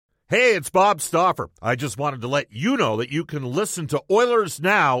Hey, it's Bob Stauffer. I just wanted to let you know that you can listen to Oilers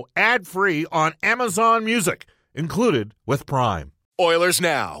Now ad-free on Amazon Music, included with Prime. Oilers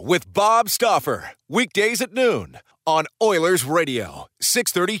Now with Bob Stauffer. Weekdays at noon on Oilers Radio,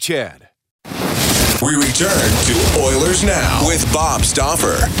 630 CHED. We return to Oilers Now with Bob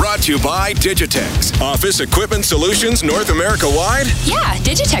Stauffer. Brought to you by Digitex. Office Equipment Solutions North America wide? Yeah,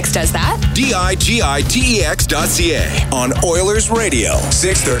 Digitex does that. Digitex.ca on Oilers Radio,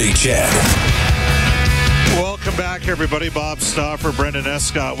 630 CHED. Welcome back, everybody. Bob Stauffer, Brendan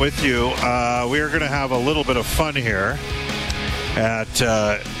Escott with you. We are going to have a little bit of fun here at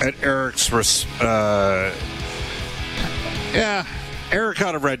Eric's. Eric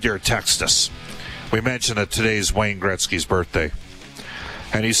out of Red Deer texted us. We mentioned that today's Wayne Gretzky's birthday.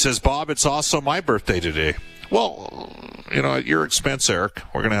 And he says, Bob, it's also my birthday today. Well, at your expense, Eric.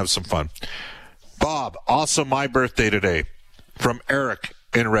 We're going to have some fun. Bob, also my birthday today. From Eric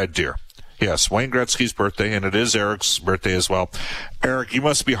in Red Deer. Yes, Wayne Gretzky's birthday, and it is Eric's birthday as well. Eric, you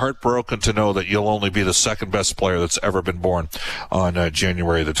must be heartbroken to know that you'll only be the second best player that's ever been born on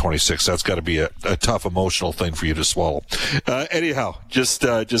January the 26th. That's got to be a tough emotional thing for you to swallow. Anyhow, just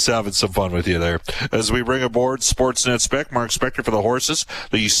having some fun with you there. As we bring aboard Sportsnet Spec, Mark Spector for the horses,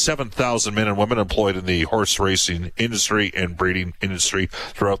 the 7,000 men and women employed in the horse racing industry and breeding industry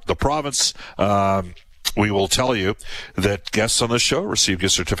throughout the province. We will tell you that guests on the show receive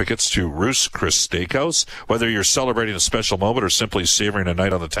gift certificates to Ruth's Chris Steakhouse. Whether you're celebrating a special moment or simply savoring a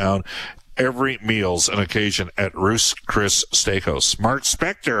night on the town, every meal's an occasion at Ruth's Chris Steakhouse. Mark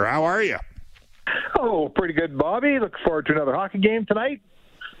Spector, how are you? Oh, pretty good, Bobby. Looking forward to another hockey game tonight.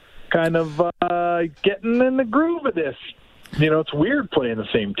 Kind of getting in the groove of this. It's weird playing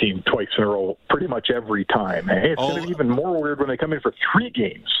the same team twice in a row pretty much every time. It's going to be even more weird when they come in for 3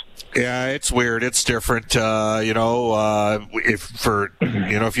 games. Yeah, it's weird. It's different. If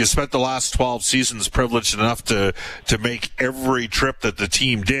you spent the last 12 seasons privileged enough to make every trip that the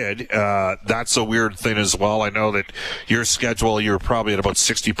team did, that's a weird thing as well. I know that your schedule, you're probably at about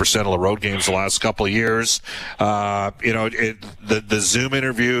 60% of the road games the last couple of years. The Zoom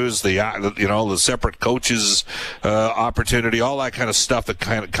interviews, the separate coaches opportunity, all that kind of stuff that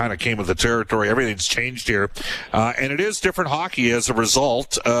kind of came with the territory. Everything's changed here, and it is different hockey as a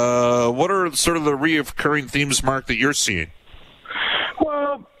result. What are sort of the reoccurring themes, Mark, that you're seeing?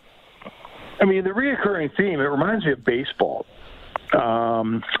 Well, the reoccurring theme, it reminds me of baseball.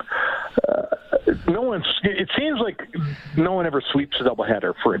 It seems like no one ever sweeps a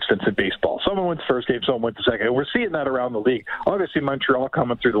doubleheader, for instance, in baseball. Someone wins the first game, someone wins the second. We're seeing that around the league. Obviously, Montreal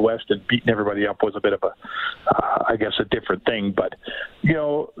coming through the West and beating everybody up was a bit of a different thing. But,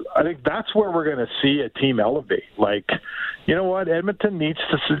 I think that's where we're going to see a team elevate. Like, you know what? Edmonton's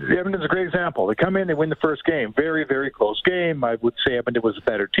a great example. They come in, they win the first game. Very, very close game. I would say Edmonton was a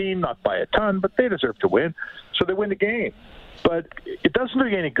better team, not by a ton, but they deserve to win. So they win the game. But it doesn't do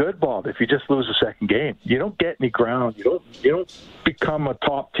you any good, Bob, if you just lose the second game. You don't get any ground. You don't become a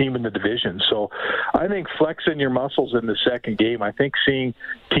top team in the division. So I think flexing your muscles in the second game, I think seeing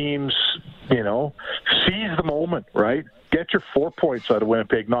teams, seize the moment, right? Get your 4 points out of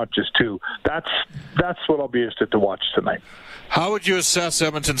Winnipeg, not just 2. That's what I'll be interested to watch tonight. How would you assess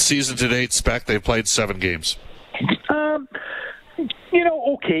Edmonton's season to date, Spec? They've played 7 games.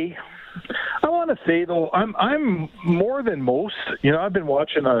 Okay. I want to say, though, I'm more than most. I've been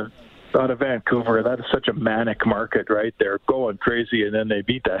watching out of Vancouver. That is such a manic market, right? They're going crazy, and then they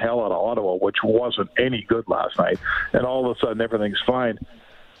beat the hell out of Ottawa, which wasn't any good last night. And all of a sudden, everything's fine.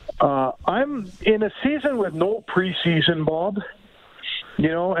 I'm in a season with no preseason, Bob,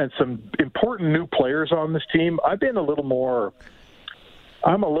 and some important new players on this team. I'm a little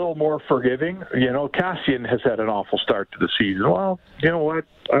more forgiving. Cassian has had an awful start to the season. Well, you know what?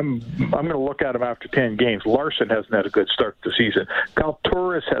 I'm going to look at him after 10 games. Larson hasn't had a good start to the season. Kyle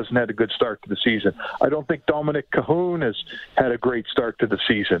Turris hasn't had a good start to the season. I don't think Dominic Cahoon has had a great start to the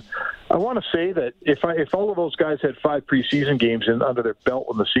season. I want to say that if all of those guys had 5 preseason games under their belt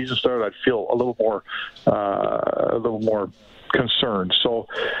when the season started, I'd feel a little more concerned. So,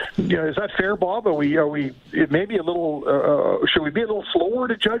 is that fair, Bob? Are we maybe a little? Should we be a little slower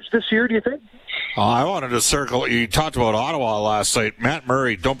to judge this year? Do you think? I wanted to circle. You talked about Ottawa last night. Matt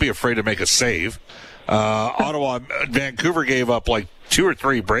Murray, don't be afraid to make a save. Vancouver gave up like 2 or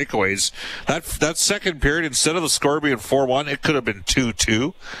 3 breakaways. That second period, instead of the score being 4-1, it could have been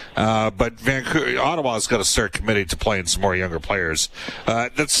 2-2. But Ottawa's got to start committing to playing some more younger players.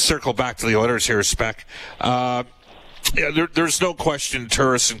 Let's circle back to the Oilers here, Spec. Yeah, there's no question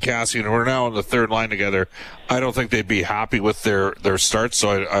Turris and Cassian, who are now on the third line together, I don't think they'd be happy with their start,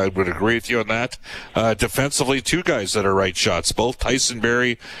 so I would agree with you on that. Defensively, two guys that are right shots, both Tyson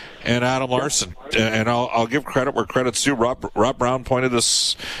Barrie and Adam Larsson. And I'll give credit where credit's due. Rob Brown pointed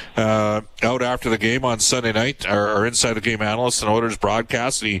this out after the game on Sunday night, our Inside the Game analyst and Oilers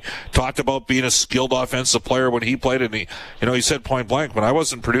broadcast, and he talked about being a skilled offensive player when he played, and he said point blank, when I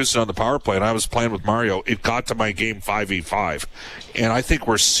wasn't producing on the power play and I was playing with Mario, it got to my game 5v5. And I think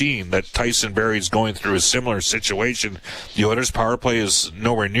we're seeing that Tyson Barrie's going through a similar situation. The Oilers power play is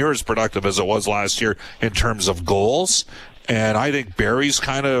nowhere near as productive as it was last year in terms of goals. And I think Barrie's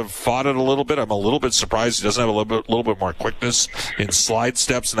kind of fought it a little bit. I'm a little bit surprised he doesn't have a little bit more quickness in slide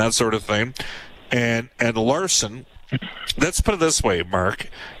steps and that sort of thing. And Larsson, let's put it this way, Mark.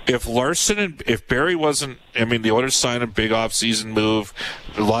 If Barrie wasn't, the Oilers signed a big off-season move.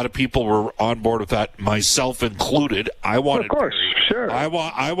 A lot of people were on board with that, myself included. I wanted, of course, Barrie. sure.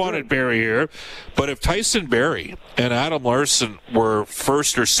 I wanted Barrie here. But if Tyson Barrie and Adam Larsson were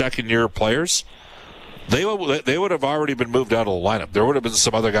first or second year players, they would have already been moved out of the lineup. There would have been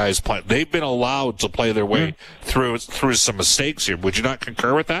some other guys playing. They've been allowed to play their way through some mistakes here. Would you not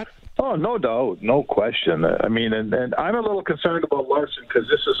concur with that? Oh, no doubt, no question. And I'm a little concerned about Larsson because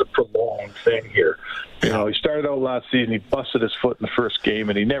this is a prolonged thing here. You know, he started out last season, he busted his foot in the first game,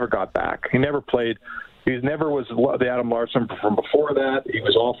 and he never got back. He never played. He never was the Adam Larsson from before that. He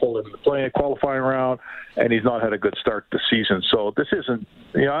was awful in the qualifying round, and he's not had a good start to the season. So this isn't,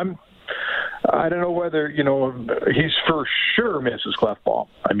 I don't know whether, he's for sure misses Klefbom.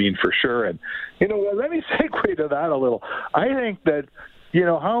 For sure. And, let me segue to that a little. I think that,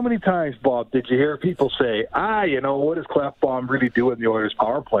 how many times, Bob, did you hear people say, what does Klefbom really do in the Oilers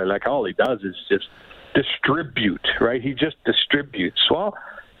power play? Like, all he does is just distribute, right? He just distributes. Well,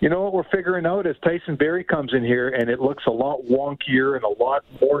 you know what we're figuring out as Tyson Barrie comes in here, and it looks a lot wonkier and a lot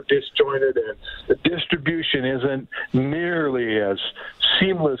more disjointed, and the distribution isn't nearly as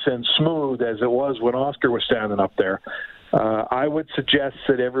seamless and smooth as it was when Oscar was standing up there. I would suggest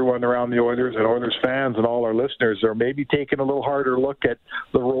that everyone around the Oilers and Oilers fans and all our listeners are maybe taking a little harder look at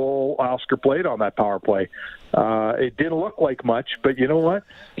the role Oscar played on that power play. It didn't look like much, but you know what?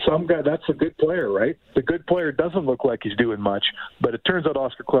 Some guy, that's a good player, right? The good player doesn't look like he's doing much, but it turns out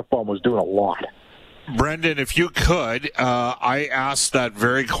Oscar Klefbom was doing a lot. Brendan, if you could, I asked that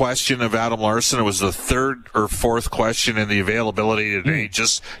very question of Adam Larsson. It was the third or fourth question in the availability today,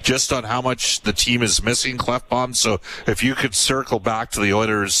 just on how much the team is missing Klefbom. So if you could circle back to the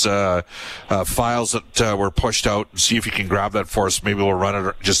Oilers files that were pushed out and see if you can grab that for us. Maybe we'll run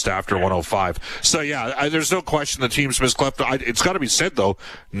it just after 105. So, there's no question the team's missed Klefbom. It's got to be said, though,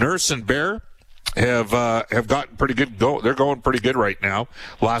 Nurse and Bear have gotten pretty good. They're going pretty good right now.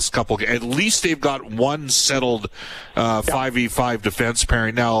 Last couple, at least they've got one settled 5v5 defense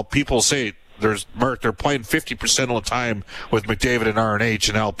pairing. Now people say they're playing 50% of the time with McDavid and RNH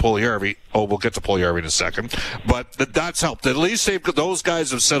and now Puljujarvi. Oh, we'll get to Puljujarvi in a second, but that's helped. At least those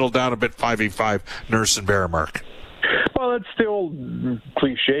guys have settled down a bit. 5v5 Nurse and Bear, Mark. Well, it's still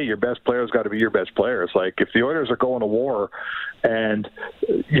cliche. Your best player's got to be your best player. It's like if the Oilers are going to war and,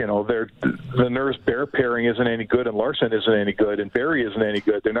 the Nurse Bear pairing isn't any good and Larsson isn't any good and Barrie isn't any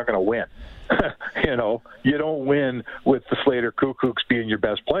good, they're not going to win. You don't win with the Slater Kukuks being your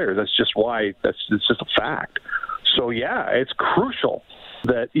best player. That's just why. It's just a fact. So, it's crucial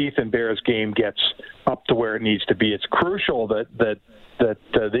that Ethan Bear's game gets up to where it needs to be. It's crucial that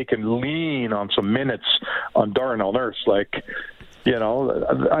they can lean on some minutes on Darnell Nurse. I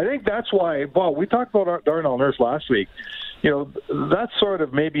think that's why, well, we talked about Darnell Nurse last week. That's sort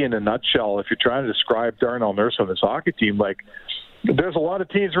of maybe in a nutshell, if you're trying to describe Darnell Nurse on this hockey team, there's a lot of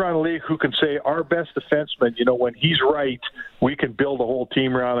teams around the league who can say our best defenseman, when he's right, we can build a whole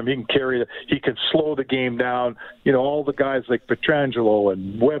team around him. He can he can slow the game down. All the guys like Pietrangelo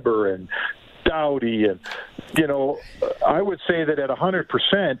and Weber and Doughty, and I would say that at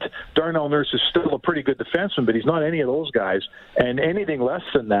 100%, Darnell Nurse is still a pretty good defenseman, but he's not any of those guys. And anything less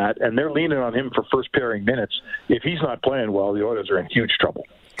than that, and they're leaning on him for first pairing minutes. If he's not playing well, the Oilers are in huge trouble.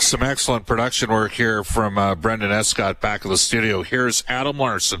 Some excellent production work here from Brendan Escott back of the studio. Here's Adam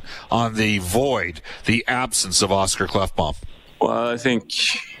Larsson on the void, the absence of Oscar Klefbom. Well, I think,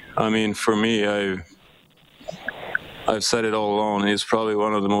 for me, I've said it all along. He's probably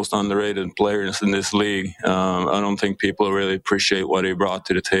one of the most underrated players in this league. I don't think people really appreciate what he brought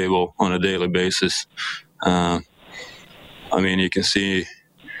to the table on a daily basis. You can see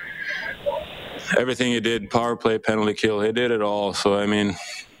everything he did, power play, penalty kill, he did it all. So,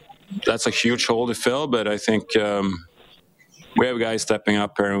 that's a huge hole to fill, but I think we have guys stepping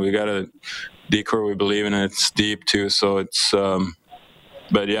up here, and we got a decor we believe in, and it's deep too. So it's,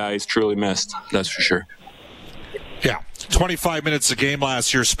 but yeah, he's truly missed. That's for sure. Yeah, 25 minutes a game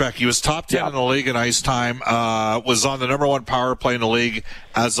last year, Spec. He was top 10 in the league in ice time, was on the number one power play in the league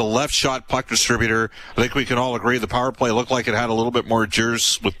as a left shot puck distributor. I think we can all agree the power play looked like it had a little bit more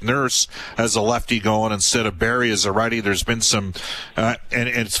juice with Nurse as a lefty going instead of Barry as a righty. There's been some, and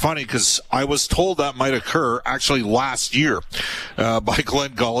it's funny because I was told that might occur actually last year by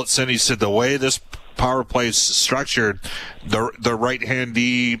Glenn Gulletson. He said the way this power play is structured, the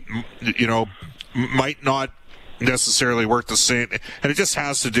right-handy, might not necessarily work the same, and it just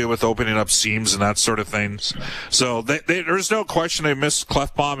has to do with opening up seams and that sort of things. So there's no question they missed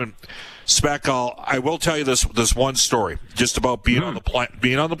Klefbom and Spec. I will tell you this one story just about being on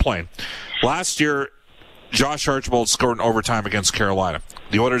the plane. Last year, Josh Archibald scored in overtime against Carolina.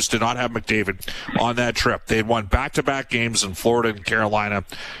 The Oilers did not have McDavid on that trip. They had won back-to-back games in Florida and Carolina,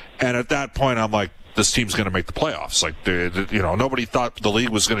 and at that point, I'm like, this team's going to make the playoffs. Like, nobody thought the league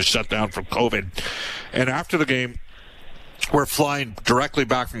was going to shut down from COVID. And after the game, we're flying directly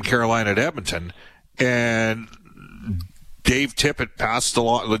back from Carolina to Edmonton, and Dave Tippett passed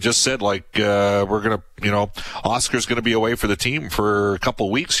along, just said, we're going to, Oscar's going to be away for the team for a couple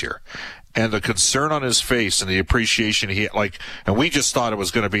of weeks here. And the concern on his face and the appreciation and we just thought it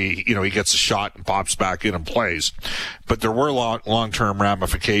was going to be, he gets a shot and pops back in and plays. But there were long-term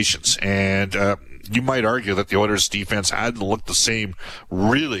ramifications. And, you might argue that the Oilers defense hadn't looked the same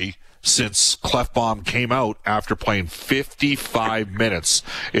really since Klefbom came out after playing 55 minutes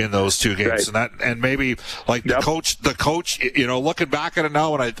in those two games. Right. And maybe the coach, looking back at it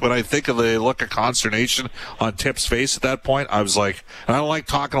now, when I think of the look of consternation on Tip's face at that point, I was like, and I don't like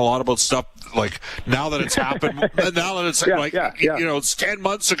talking a lot about stuff like now that it's happened, now that it's it's 10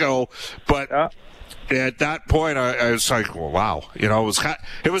 months ago, but at that point, I was like, well, wow.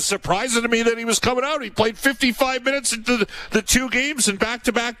 It was surprising to me that he was coming out. He played 55 minutes into the two games in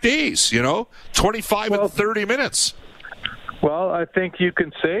back-to-back days, 25 and 30 minutes. Well, I think you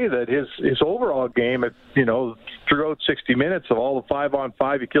can say that his overall game, throughout 60 minutes of all the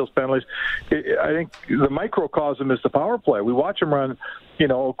 5-on-5, he kills penalties. I think the microcosm is the power play. We watch him run,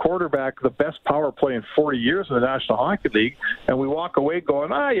 quarterback, the best power play in 40 years in the National Hockey League, and we walk away going,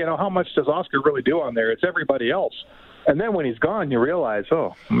 how much does Oscar really do on there? It's everybody else. And then when he's gone, you realize,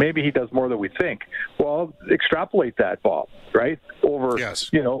 maybe he does more than we think. Well, extrapolate that, Bob, right? Over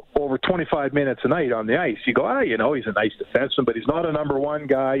 25 minutes a night on the ice. You go, he's a nice defenseman, but he's not a number one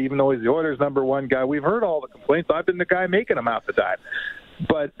guy, even though he's the Oilers' number one guy. We've heard all the complaints. I've been the guy making them half the time.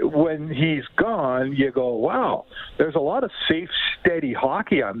 But when he's gone, you go, wow, there's a lot of safe, steady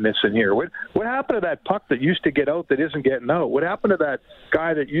hockey I'm missing here. What happened to that puck that used to get out that isn't getting out? What happened to that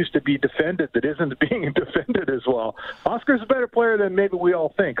guy that used to be defended that isn't being defended as well? Oscar's a better player than maybe we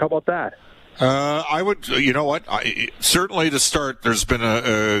all think. How about that? I would, certainly to start, there's been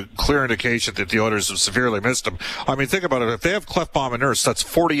a clear indication that the Oilers have severely missed him. I mean, think about it. If they have Klefbom and Nurse, that's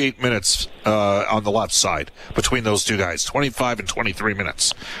 48 minutes on the left side between those two guys, 25 and 23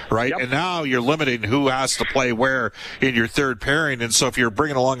 minutes, right? Yep. And now you're limiting who has to play where in your third pairing. And so if you're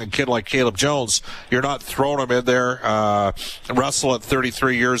bringing along a kid like Caleb Jones, you're not throwing him in there. Russell at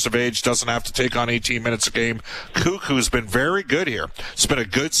 33 years of age doesn't have to take on 18 minutes a game. Cuckoo's been very good here. It's been a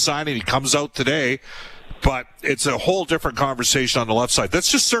good signing. He comes out today, but it's a whole different conversation on the left side. Let's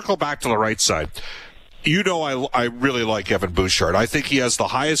just circle back to the right side. I really like Evan Bouchard. I think he has the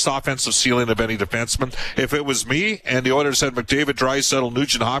highest offensive ceiling of any defenseman. If it was me and the Oilers had McDavid, Draisaitl,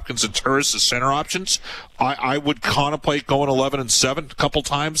 Nugent Hopkins, and Turris as center options, I would contemplate going 11-7 a couple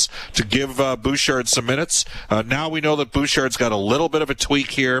times to give Bouchard some minutes. Now we know that Bouchard's got a little bit of a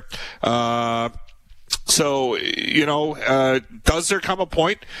tweak here. So, does there come a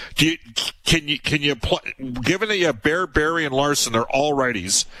point? Can you play, given that you have Bear, Barry, and Larson, they're all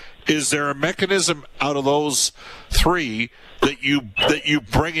righties, is there a mechanism out of those three that you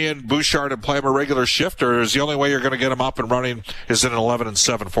bring in Bouchard and play him a regular shift, or is the only way you're going to get him up and running is in an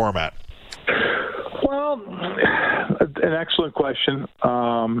 11-7 format? Well, an excellent question.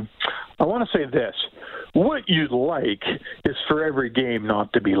 I want to say this. What you'd like is for every game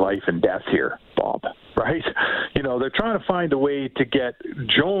not to be life and death here, Bob, right? They're trying to find a way to get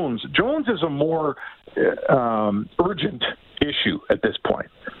Jones. Jones is a more urgent issue at this point.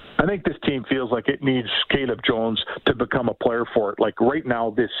 I think this team feels like it needs Caleb Jones to become a player for it, like right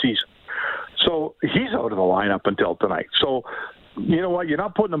now this season. So he's out of the lineup until tonight. So, you know what? You're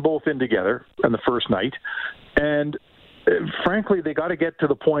not putting them both in together on the first night. And frankly, they got to get to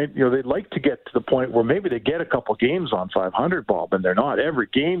the point, they'd like to get to the point where maybe they get a couple games on 500, Bob, and they're not. Every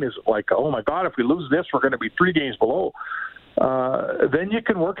game is like, oh my God, if we lose this, we're going to be 3 games below. then you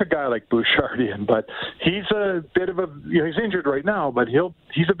can work a guy like Bouchard in. But he's a bit of he's injured right now, but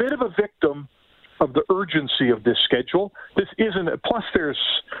he's a bit of a victim of the urgency of this schedule. This isn't, plus there's,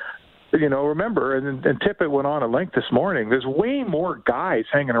 remember, and Tippett went on at length this morning, there's way more guys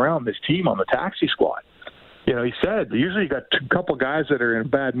hanging around this team on the taxi squad. He said, usually you got a couple guys that are in a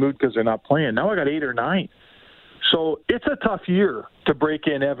bad mood because they're not playing. Now I got 8 or 9. So it's a tough year to break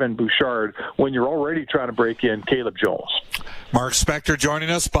in Evan Bouchard when you're already trying to break in Caleb Jones. Mark Spector joining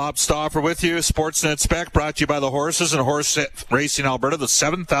us. Bob Stauffer with you. Sportsnet Spec brought to you by the Horses and Horse Racing Alberta, the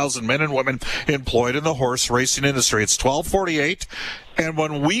 7,000 men and women employed in the horse racing industry. It's 12:48, and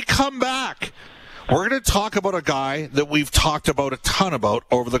when we come back, we're going to talk about a guy that we've talked about a ton about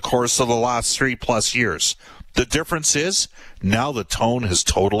over the course of the last 3+ years. The difference is, now the tone has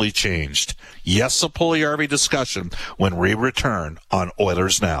totally changed. Yes, a Puljujarvi discussion when we return on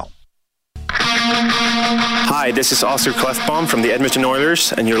Oilers Now. Hi, this is Oscar Klefbom from the Edmonton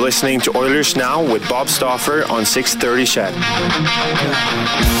Oilers, and you're listening to Oilers Now with Bob Stauffer on 630 CHED.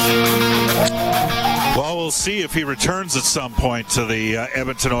 Well, we'll see if he returns at some point to the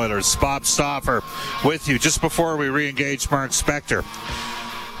Edmonton Oilers. Bob Stauffer with you. Just before we re-engage Mark Spector,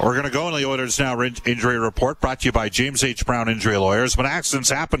 we're going to go on the Oilers Now injury report, brought to you by James H. Brown Injury Lawyers. When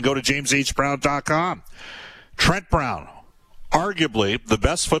accidents happen, go to jameshbrown.com. Trent Brown, arguably the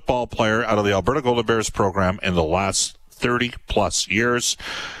best football player out of the Alberta Golden Bears program in the last 30+ years.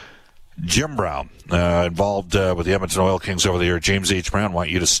 Jim Brown, involved with the Edmonton Oil Kings over the year. James H. Brown, want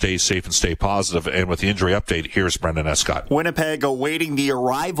you to stay safe and stay positive. And with the injury update, here's Brendan Escott. Winnipeg awaiting the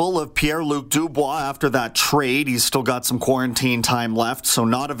arrival of Pierre-Luc Dubois after that trade. He's still got some quarantine time left, so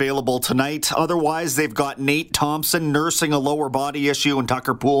not available tonight. Otherwise, they've got Nate Thompson nursing a lower body issue and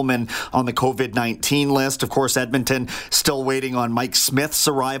Tucker Poolman on the COVID-19 list. Of course, Edmonton still waiting on Mike Smith's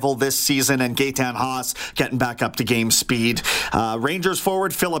arrival this season, and Gaetan Haas getting back up to game speed. Rangers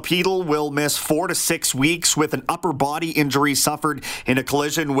forward Philip Hedl will miss 4 to 6 weeks with an upper body injury suffered in a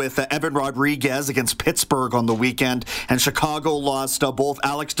collision with Evan Rodriguez against Pittsburgh on the weekend. And Chicago lost both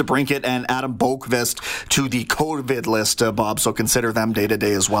Alex DeBrincat and Adam Boqvist to the COVID list, Bob, so consider them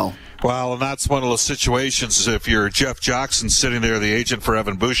day-to-day as well. Well, and that's one of those situations, if you're Jeff Jackson sitting there, the agent for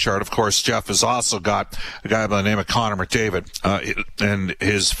Evan Bouchard. Of course, Jeff has also got a guy by the name of Connor McDavid, and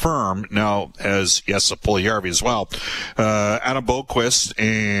his firm now has, yes, a Puljujarvi as well. Adam Boqvist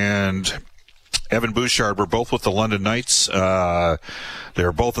and Evan Bouchard were both with the London Knights. They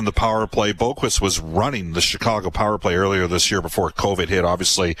were both in the power play. Boqvist was running the Chicago power play earlier this year before COVID hit.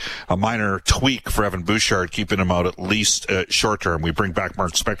 Obviously, a minor tweak for Evan Bouchard, keeping him out at least short term. We bring back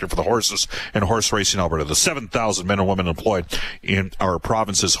Mark Spector for the Horses and Horse Racing Alberta, the 7,000 men and women employed in our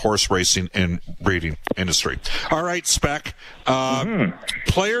province's horse racing and breeding industry. All right, Spec.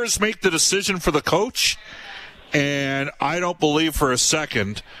 Players make the decision for the coach. And I don't believe for a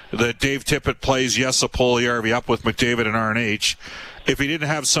second that Dave Tippett plays Jesse Puljujarvi up with McDavid and RNH if he didn't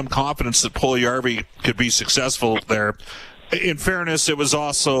have some confidence that Puljujarvi could be successful there. In fairness, it was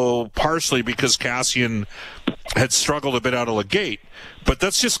also partially because Kassian had struggled a bit out of the gate. But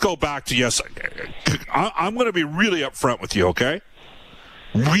let's just go back to Jesse. I'm going to be really upfront with you, okay?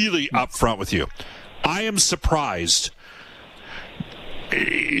 Really upfront with you. I am surprised.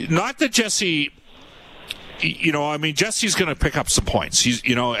 Not that Jesse... Jesse's going to pick up some points. He's,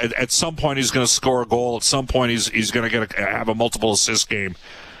 at some point he's going to score a goal. At some point he's going to have a multiple assist game.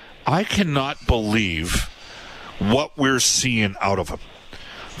 I cannot believe what we're seeing out of him.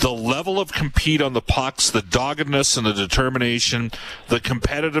 The level of compete on the pucks, the doggedness and the determination, the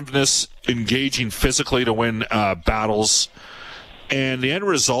competitiveness, engaging physically to win battles. And the end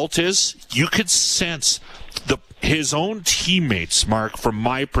result is you could sense his own teammates, Mark, from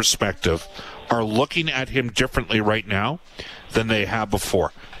my perspective, are looking at him differently right now than they have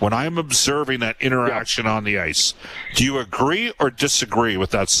before. When I'm observing that interaction on the ice, do you agree or disagree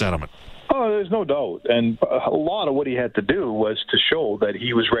with that sentiment? Oh, there's no doubt. And a lot of what he had to do was to show that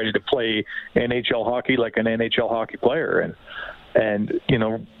he was ready to play NHL hockey like an NHL hockey player. And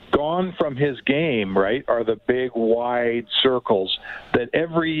gone from his game, right, are the big, wide circles that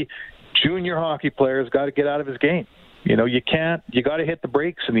every junior hockey player has got to get out of his game. You got to hit the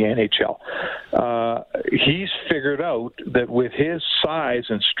brakes in the NHL. He's figured out that with his size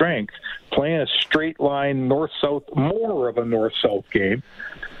and strength, playing a straight line north-south, more of a north-south game,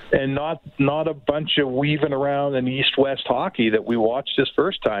 and not a bunch of weaving around in east-west hockey that we watched his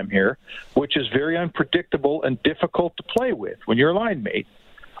first time here, which is very unpredictable and difficult to play with when you're a line mate.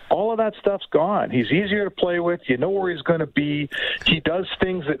 All of that stuff's gone. He's easier to play with. You know where he's going to be. He does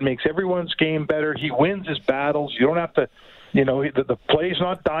things that makes everyone's game better. He wins his battles. You don't have to, the play's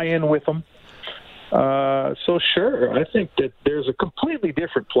not dying with him. So sure, I think that there's a completely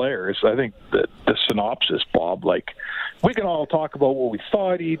different players. I think that the synopsis, Bob, like we can all talk about what we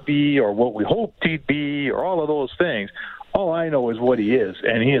thought he'd be or what we hoped he'd be or all of those things. All I know is what he is,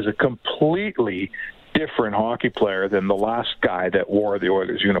 and he is a completely different hockey player than the last guy that wore the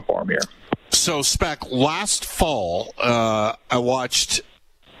Oilers uniform here. So, Spec, last fall, I watched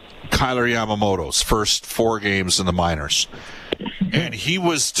Kailer Yamamoto's first 4 games in the minors. And he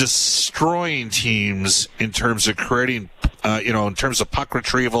was destroying teams in terms of creating, in terms of puck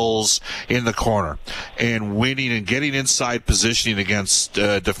retrievals in the corner and winning and getting inside positioning against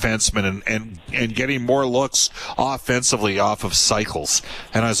defensemen and getting more looks offensively off of cycles.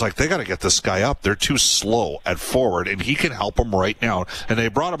 And I was like, they got to get this guy up. They're too slow at forward, and he can help them right now. And they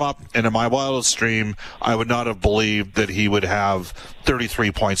brought him up, and in my wildest dream, I would not have believed that he would have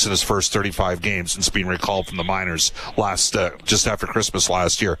 33 points in his first 35 games since being recalled from the minors just after Christmas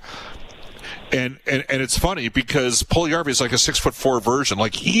last year. And it's funny because Puljujarvi is like a 6'4" version.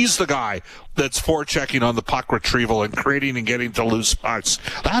 Like, he's the guy that's forechecking on the puck retrieval and creating and getting to loose pucks.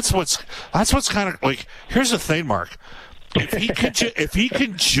 That's what's kind of like. Here's the thing, Mark. If he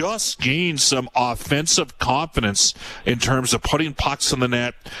can just gain some offensive confidence in terms of putting pucks in the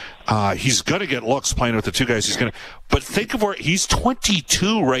net, he's going to get looks playing with the two guys. But think of where he's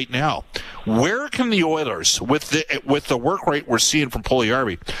 22 right now. Where can the Oilers, with the work rate we're seeing from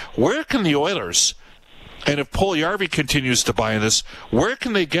Puljujarvi, where can the Oilers, and if Puljujarvi continues to buy in this, where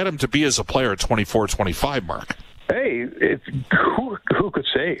can they get him to be as a player at 24, 25, Mark? Hey, who could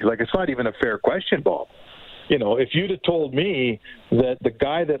say? Like, it's not even a fair question, Bob. You know, if you'd have told me that the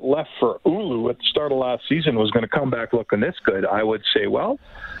guy that left for Oulu at the start of last season was going to come back looking this good, I would say, well,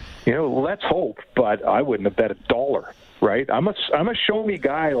 let's hope. But I wouldn't have bet $1, right? I'm a show-me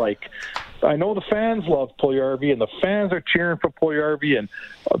guy. Like, I know the fans love Puljujarvi, and the fans are cheering for Puljujarvi, and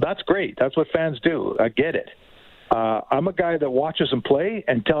that's great. That's what fans do. I get it. I'm a guy that watches him play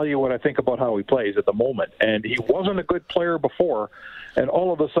and tell you what I think about how he plays at the moment. And he wasn't a good player before, and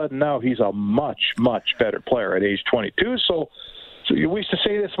all of a sudden now he's a much, much better player at age 22. So we used to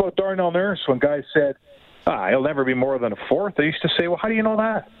say this about Darnell Nurse when guys said, he'll never be more than a fourth. They used to say, well, how do you know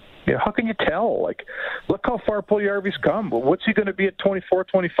that? How can you tell? Like, look how far Puljujarvi's come. Well, what's he going to be at 24,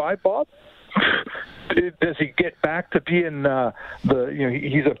 25, Bob? Does he get back to being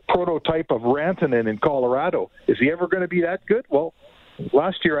he's a prototype of Rantanen in Colorado? Is he ever going to be that good? Well,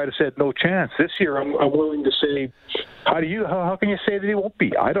 last year I'd have said no chance. This year I'm willing to say, how can you say that he won't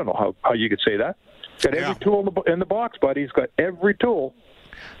be? I don't know how you could say that. Got every tool in the box, buddy. He's got every tool.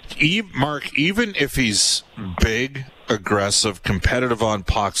 Mark, even if he's big, aggressive, competitive on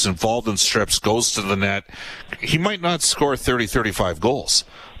pucks, involved in strips, goes to the net, he might not score 30, 35 goals.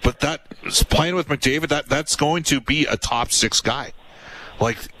 But playing with McDavid, that's going to be a top 6 guy.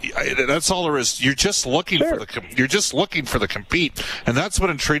 Like, that's all there is. You're just looking for the compete, and that's what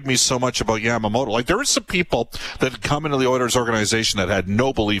intrigued me so much about Yamamoto. Like, there were some people that had come into the Oilers organization that had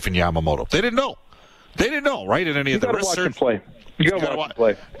no belief in Yamamoto. They didn't know, right? In any of the research. You got to watch him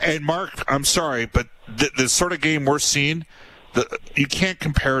play. And Mark, I'm sorry, but the sort of game we're seeing, you can't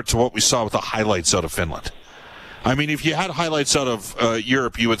compare it to what we saw with the highlights out of Finland. I mean, if you had highlights out of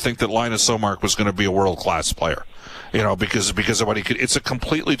Europe, you would think that Linus Ullmark was going to be a world-class player, because of what he could. It's a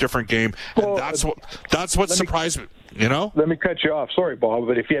completely different game, and that's what surprised me. Let me cut you off. Sorry, Bob,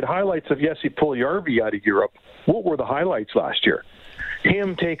 but if you had highlights of Jesse Puljujarvi out of Europe, what were the highlights last year?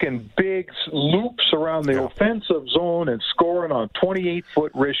 Him taking big loops around the offensive zone and scoring on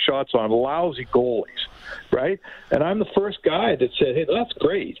 28-foot wrist shots on lousy goalies, right? And I'm the first guy that said, hey, that's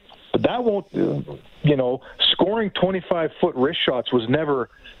great. But that won't, scoring 25-foot wrist shots was never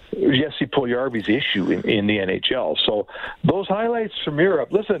Jesse Puljujarvi's issue in the NHL. So those highlights from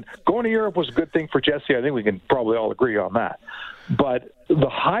Europe, listen, going to Europe was a good thing for Jesse. I think we can probably all agree on that. But the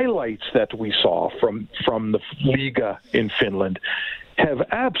highlights that we saw from the Liga in Finland have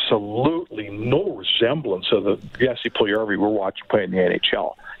absolutely no resemblance of the Jesse Puljujarvi we're watching play in the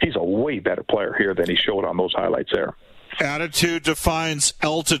NHL. He's a way better player here than he showed on those highlights there. Attitude defines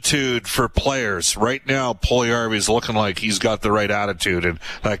altitude for players. Right now, Puljujarvi is looking like he's got the right attitude, and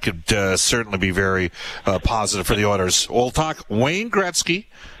that could certainly be very positive for the Oilers. We'll talk Wayne Gretzky,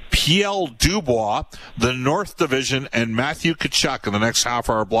 Pierre Dubois, the North Division, and Matthew Tkachuk in the next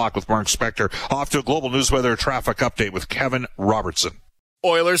half-hour block with Mark Spector. Off to a global news weather traffic update with Kevin Robertson.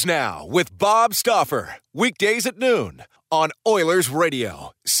 Oilers Now with Bob Stauffer. Weekdays at noon on Oilers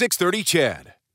Radio, 630 CHED.